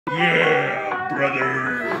Yeah,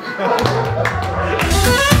 brother.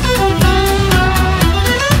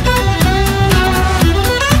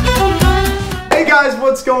 Hey guys,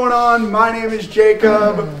 what's going on? My name is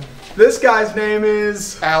Jacob. This guy's name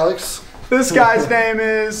is Alex. This guy's name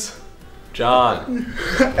is John.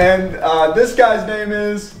 And this guy's name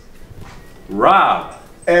is Rob.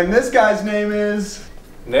 And this guy's name is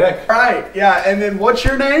Nick. Alright, yeah, and then what's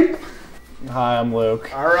your name? Hi, I'm Luke.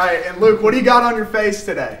 Alright, and Luke, what do you got on your face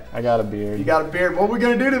today? I got a beard. You got a beard. What are we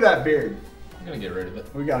gonna do to that beard? I'm gonna get rid of it.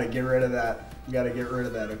 We gotta get rid of that. We gotta get rid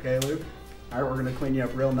of that, okay, Luke? Alright, we're gonna clean you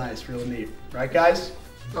up real nice, real neat. Right, guys?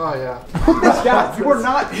 Oh yeah. Guys, you are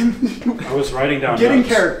not in. I was writing down Get in notes.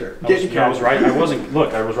 character. Get in character. I was writing. I wasn't.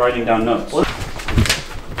 Look, I was writing down notes.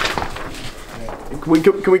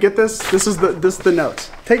 Can we get this? This is the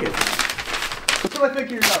notes. Take it. That's what I think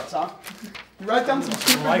of your notes, huh? You write down some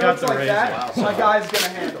stupid I got notes the like razor. that. My guy's gonna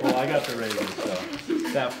handle. Well, I got the razor, so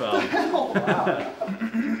that fell.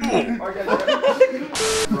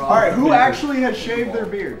 All right, who actually has shaved their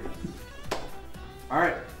beard? All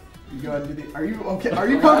right, you go ahead and do the. Are you okay? Are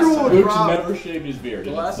you comfortable with Luke's Rob? never shaved his beard.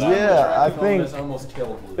 Yeah, I think almost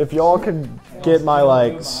killed Luke. if y'all could get my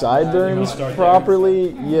like sideburns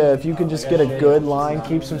properly, yeah, if you could just get a good line,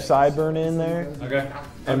 keep some sideburn in there, Okay.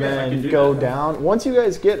 and then go down. Once you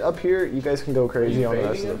guys get up here, you guys can go crazy on the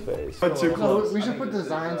rest of the face. But too No, close. we should put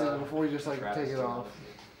designs in before we just like take it off.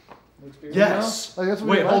 Yes. Like, that's what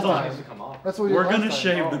Wait, we did hold last on. time. That's what we did We're last gonna time.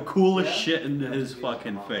 shave the coolest shit into his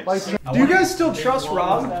fucking face. Like, Do you guys still trust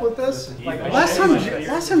Rob with this? Last time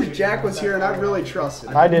Jack was here, and I really trusted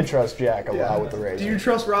him. I did trust Jack a Yeah. lot with the Do razor. you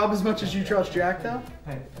trust Rob as much as you trust Jack, though?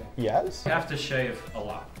 Yes. You have to shave a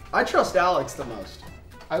lot. I trust Alex the most.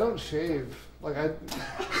 I don't shave. Like I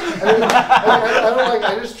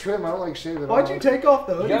just trim. I don't like shave at all. Why'd you take off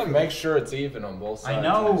the You hoodie? gotta make sure it's even on both sides.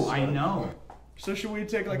 I know. So should we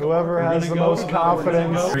take like Whoever a has the most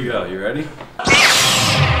confidence. Here we go. You ready?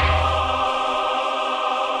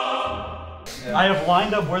 I have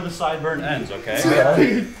lined up where the sideburn ends.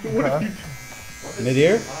 Okay.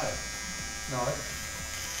 Mid-ear?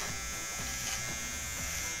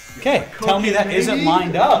 Okay. Tell me that isn't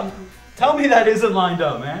lined up. Tell me that isn't lined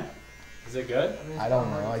up, man. Is it good? I don't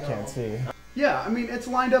know. I can't see. Yeah, I mean it's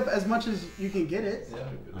lined up as much as you can get it.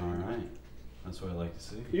 All right. That's what I like to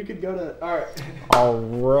see. You could go to. All right. All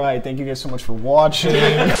right. Thank you guys so much for watching. All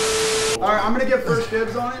right. I'm gonna get first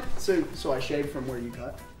dibs on it. So I shave from where you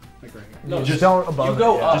cut. Like right here. No, Just don't above you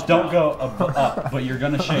go it. up. Just don't go up, but you're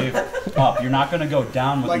gonna shave up. You're not gonna go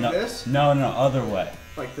down with Like no, this? No, other way.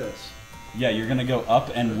 Like this. Yeah, you're gonna go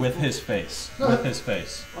up and with his face. With his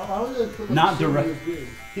face. I was gonna put, like, Not shave direct. his beard.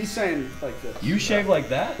 He's saying like this. You shave like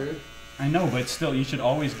that? I know, but still, you should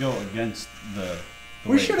always go against the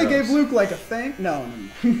We way should it have gave grows. Luke like a thing. No.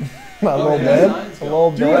 A little bit. A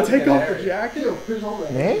little Do you want bit. to take off the jacket? Here's all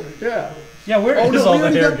that. Me? Yeah. Yeah, where Oh, is no, all we the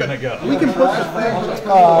already hair got the- gonna go? We can put the thing.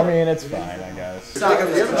 I mean, it's fine, I guess. You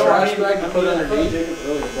have a trash bag to put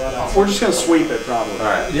underneath? We're just gonna sweep it probably.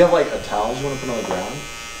 Alright. Do you have like a towel you want to put on the ground?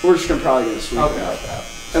 We're just probably gonna sweep Okay, it. like that.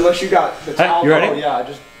 Unless you got the towel. you ready? Oh yeah,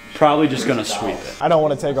 just Probably just gonna sweep it. I don't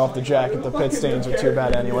want to take off the jacket. The pit stains are too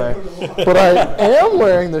bad anyway. But I am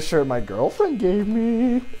wearing the shirt my girlfriend gave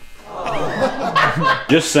me.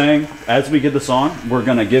 Just saying, as we get this on, we're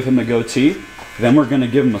gonna give him a goatee, then we're gonna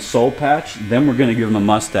give him a soul patch, then we're gonna give him a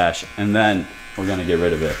mustache, and then we're gonna get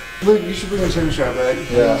rid of it. Luke, you should bring a chin strap back.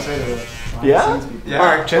 Yeah. Yeah? All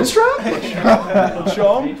right, chin strap.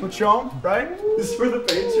 Show him, right? This is for the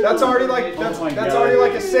page. That's already like that's already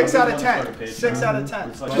like a 6 out of 10. 6 out of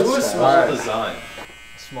 10. do a small design.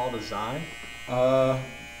 Small design? I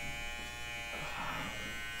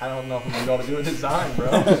don't know if I'm gonna do a design, bro.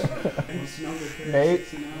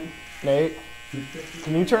 Nate?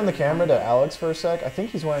 Can you turn the camera to Alex for a sec? I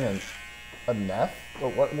think he's wearing a neff.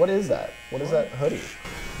 What is that? What is that hoodie?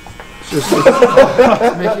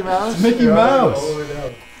 Mickey Mouse? Mickey Mouse.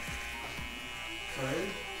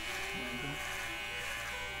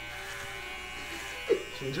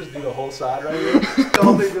 Should we just do the whole side right here?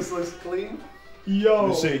 Don't think this looks clean. Yo.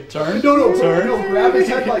 You see, turn. No, grab his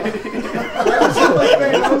head like. Grab his head like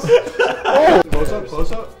Thanos.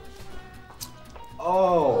 Close up.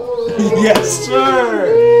 Oh. Yes,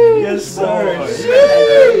 sir. Yes, sir.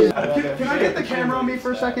 Can I get the camera on me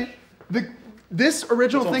for a second? This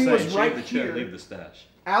original thing was right here. Leave the stash.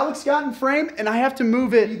 Alex got in frame, and I have to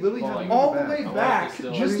move it all the way back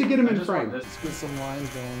just to get him in frame. Let's get some lines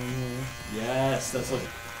going in here. Yes, that's like.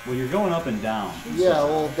 Well, you're going up and down. Yeah,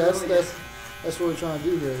 well, that's what we're trying to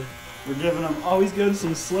do here. We're giving him. Oh, he's getting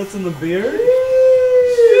some slits in the beard.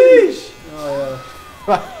 Oh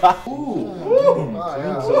yeah. Ooh. Oh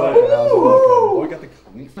yeah. So, how's it looking? Oh, we got the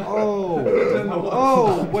Oh,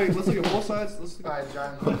 wait, let's look at both sides. Let's look at...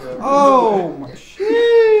 Oh, my I'm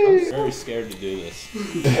very scared to do this.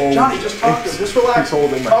 Johnny, just talk to him. Just relax.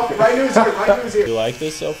 Talk right to his ear, right to his ear. You like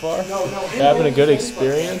this so far? No. Having a good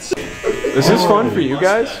experience? This is fun for you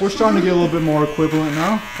guys. We're starting to get a little bit more equivalent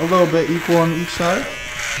now. A little bit equal on each side.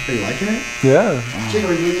 Are you liking it? Yeah. Jake,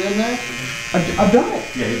 are you in there? I've done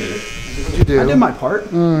it. Yeah, he did it. What'd you do? I did my part.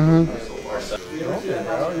 Mm-hmm.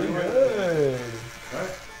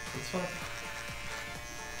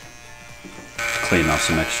 Clean off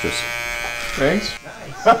some extras. Thanks.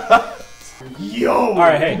 Yo! All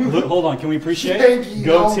right, hey, look, hold on. Can we appreciate Thank it? you.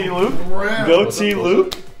 Goatee Luke. Goatee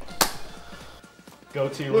Luke.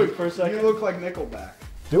 Goatee Luke for a You second. look like Nickelback.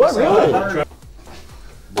 Do I really?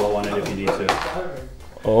 Blow on it if you need to.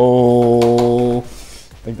 Oh. I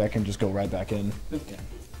think that can just go right back in.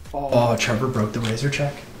 Oh, Trevor broke the razor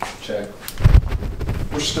check. Check.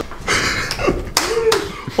 We're still...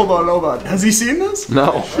 Hold on. Has he seen this?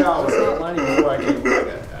 No. No, it's not lining before I came.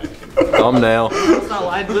 Thumbnail. It's not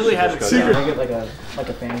lining. I literally had it Secret. Can I get like a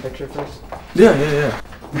fan picture first? Yeah.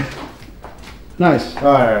 Nice.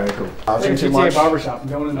 Alright, cool. Like a GTA barbershop. I'm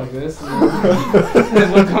going in like this.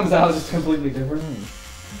 And what comes out is just completely different.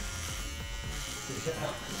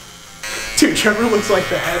 Dude, Trevor looks like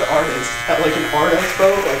the head artist at like an art expo.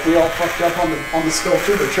 Like we all fucked up on the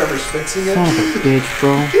sculpture, but Trevor's fixing it. Son of a bitch,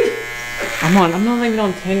 bro. I'm not even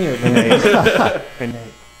on tenure, man.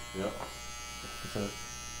 Yep.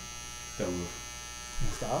 Don't move.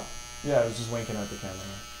 Stop. Yeah, I was just winking at the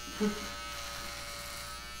camera.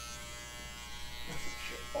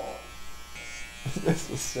 This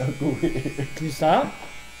is so weird. Can you stop?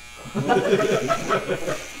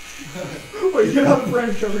 Wait, get out of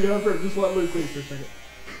frame, Trevor, get out of frame. Just let Luke leave for a second.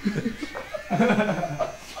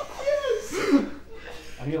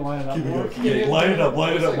 I need to line it up more. Line it up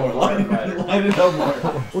more. Line it up more.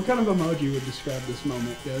 What kind of emoji would describe this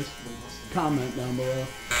moment, guys? Comment down below.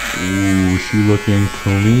 Ooh, she looking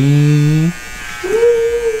clean.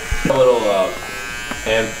 A little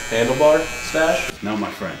handlebar stash. No,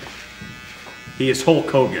 my friend. He is Hulk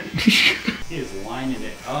Hogan. He is lining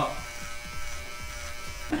it up.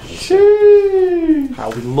 How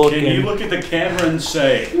we looking? Can you look at the camera and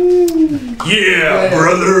say, "Yeah,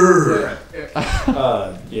 brother"?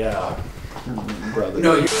 Yeah. Brother.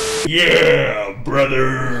 No, you... Yeah,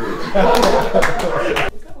 brother.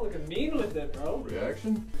 Looking mean with it, bro.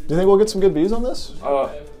 Reaction? Do you think we'll get some good views on this?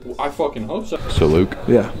 I fucking hope so. So Luke,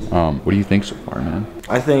 Yeah. what do you think so far, man?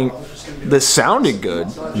 I think this sounded good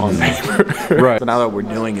on paper. Right. But now that we're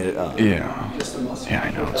doing it, Yeah,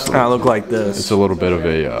 I know. It's I look like this. a little bit of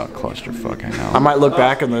a clusterfuck, I know. I might look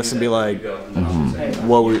back on this and be like,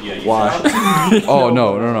 why? Oh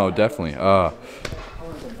no, definitely.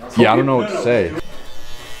 Yeah, I don't know what to say.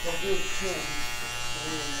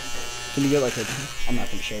 Can you get like a... I'm not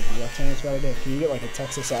gonna shave my left hand, it's a bad idea. Can you get like a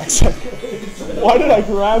Texas accent? Why did I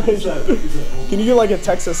grab his... Can you get like a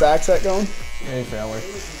Texas accent going? Hey, family.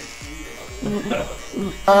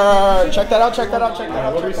 Check that out.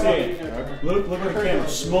 What are we seeing? Look at the camera.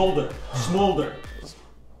 Smolder.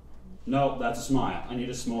 No, that's a smile. I need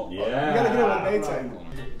a smolder. Yeah. You gotta get it with Nate's angle.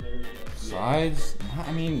 Sides?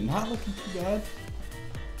 Not looking too bad.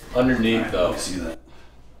 Underneath though. See that?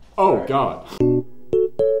 Oh God.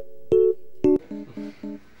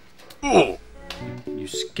 You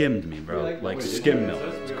skimmed me, bro. Like skim milk.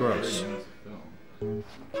 It's gross.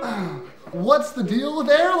 What's the deal with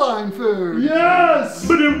airline food? Yes!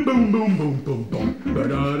 Boom, boom, boom, boom, boom, boom.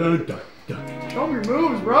 Show me your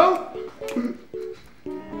moves, bro.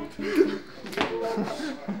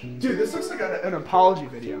 Dude, this looks like an apology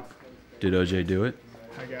video. Did OJ do it?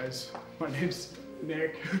 Hi guys, my name's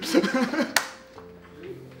Nick.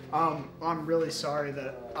 I'm really sorry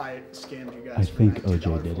that I scammed you guys. I for think $19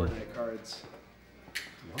 OJ did it. Fortnite cards.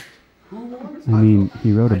 I mean,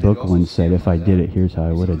 he wrote a book once said, if I did it, here's how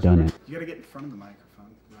I would have done it. You gotta get in front of the microphone.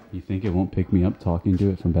 You think it won't pick me up talking to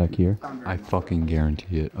it from back here? I fucking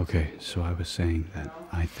guarantee it. Okay, so I was saying that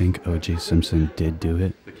I think OJ Simpson did do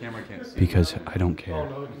it. The camera can't see. Because I don't care.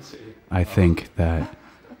 I think that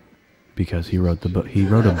because he wrote the book. He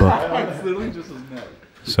wrote a book. It's literally just his neck.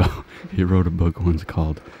 So he wrote a book once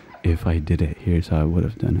called "If I Did It, Here's How I Would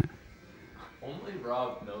Have Done It." Only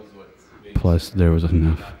Rob knows what's being Plus there was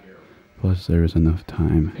enough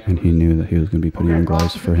time, and he knew that he was going to be putting on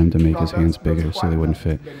gloves for him to make his hands bigger so they wouldn't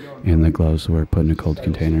fit, and the gloves were put in a cold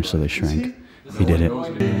container so they shrank. He did it.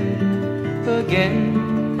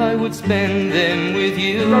 Again, I would spend them with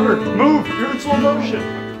you. Remember, move! You're in slow motion!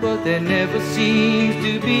 But there never seems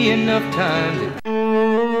to be enough time to...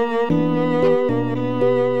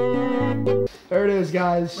 There it is,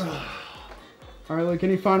 guys. All right, Luke,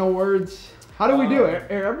 any final words? How do we do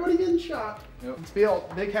it? Everybody getting shot. Yep. Let's be a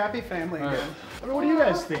big happy family again. Right. I mean, what do you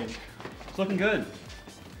guys think? It's looking good.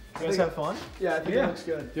 You guys have fun? Yeah, I think it looks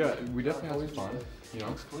good. Yeah, we definitely had some fun. You know,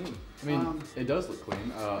 it's clean. I mean, it does look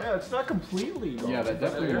clean. Yeah, it's not completely. Yeah, that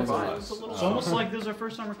definitely was a lot. It's almost like this is our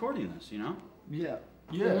first time recording this, you know? Yeah.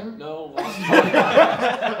 Yeah. No.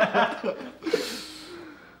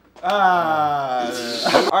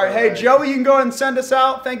 All right, hey Joey, you can go ahead and send us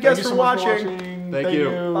out. Thank you guys for watching. Thank you.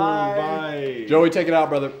 Bye. Joey, take it out,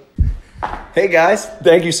 brother. Hey guys,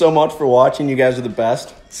 thank you so much for watching. You guys are the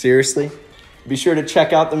best. Seriously. Be sure to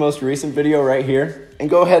check out the most recent video right here. And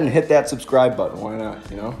go ahead and hit that subscribe button. Why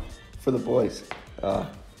not, you know? For the boys.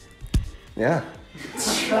 Yeah.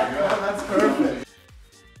 That's perfect.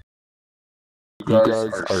 You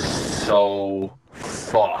guys are so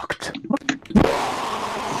fucked.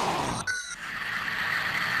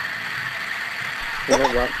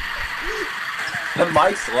 The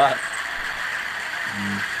mic's left.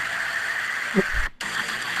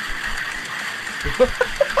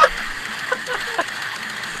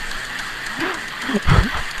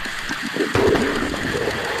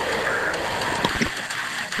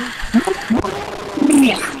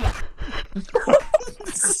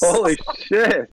 Holy shit.